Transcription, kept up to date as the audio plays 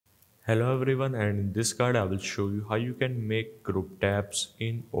Hello everyone, and in this card I will show you how you can make group tabs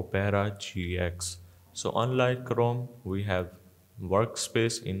in Opera GX. So unlike Chrome, we have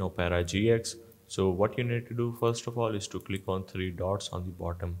workspace in Opera GX. So what you need to do first of all is to click on three dots on the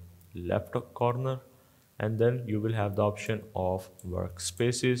bottom left corner, and then you will have the option of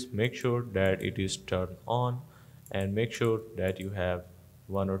workspaces. Make sure that it is turned on and make sure that you have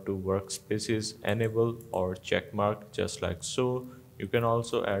one or two workspaces enabled or check marked just like so. You can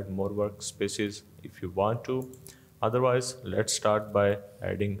also add more workspaces if you want to. Otherwise, let's start by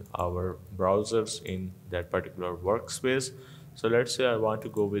adding our browsers in that particular workspace. So let's say I want to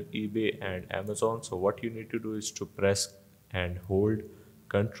go with eBay and Amazon. So what you need to do is to press and hold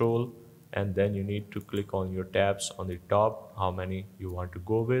control, and then you need to click on your tabs on the top, how many you want to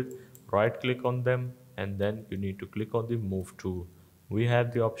go with, right click on them, and then you need to click on the move tool. We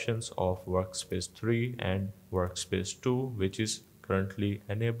have the options of workspace 3 and workspace 2, which is currently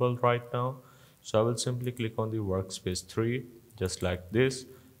enabled right now. So I will simply click on the workspace 3 just like this,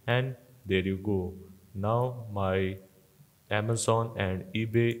 and there you go. Now my Amazon and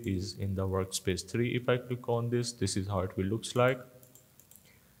eBay is in the workspace 3. If I click on this is how it will looks like.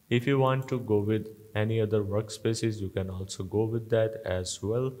 If you want to go with any other workspaces, you can also go with that as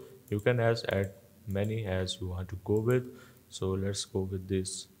well. You can add many as you want to go with. So let's go with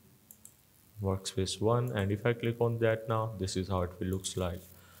this workspace 1, and if I click on that now, this is how it will looks like.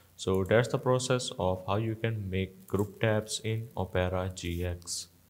 So that's the process of how you can make group tabs in Opera GX.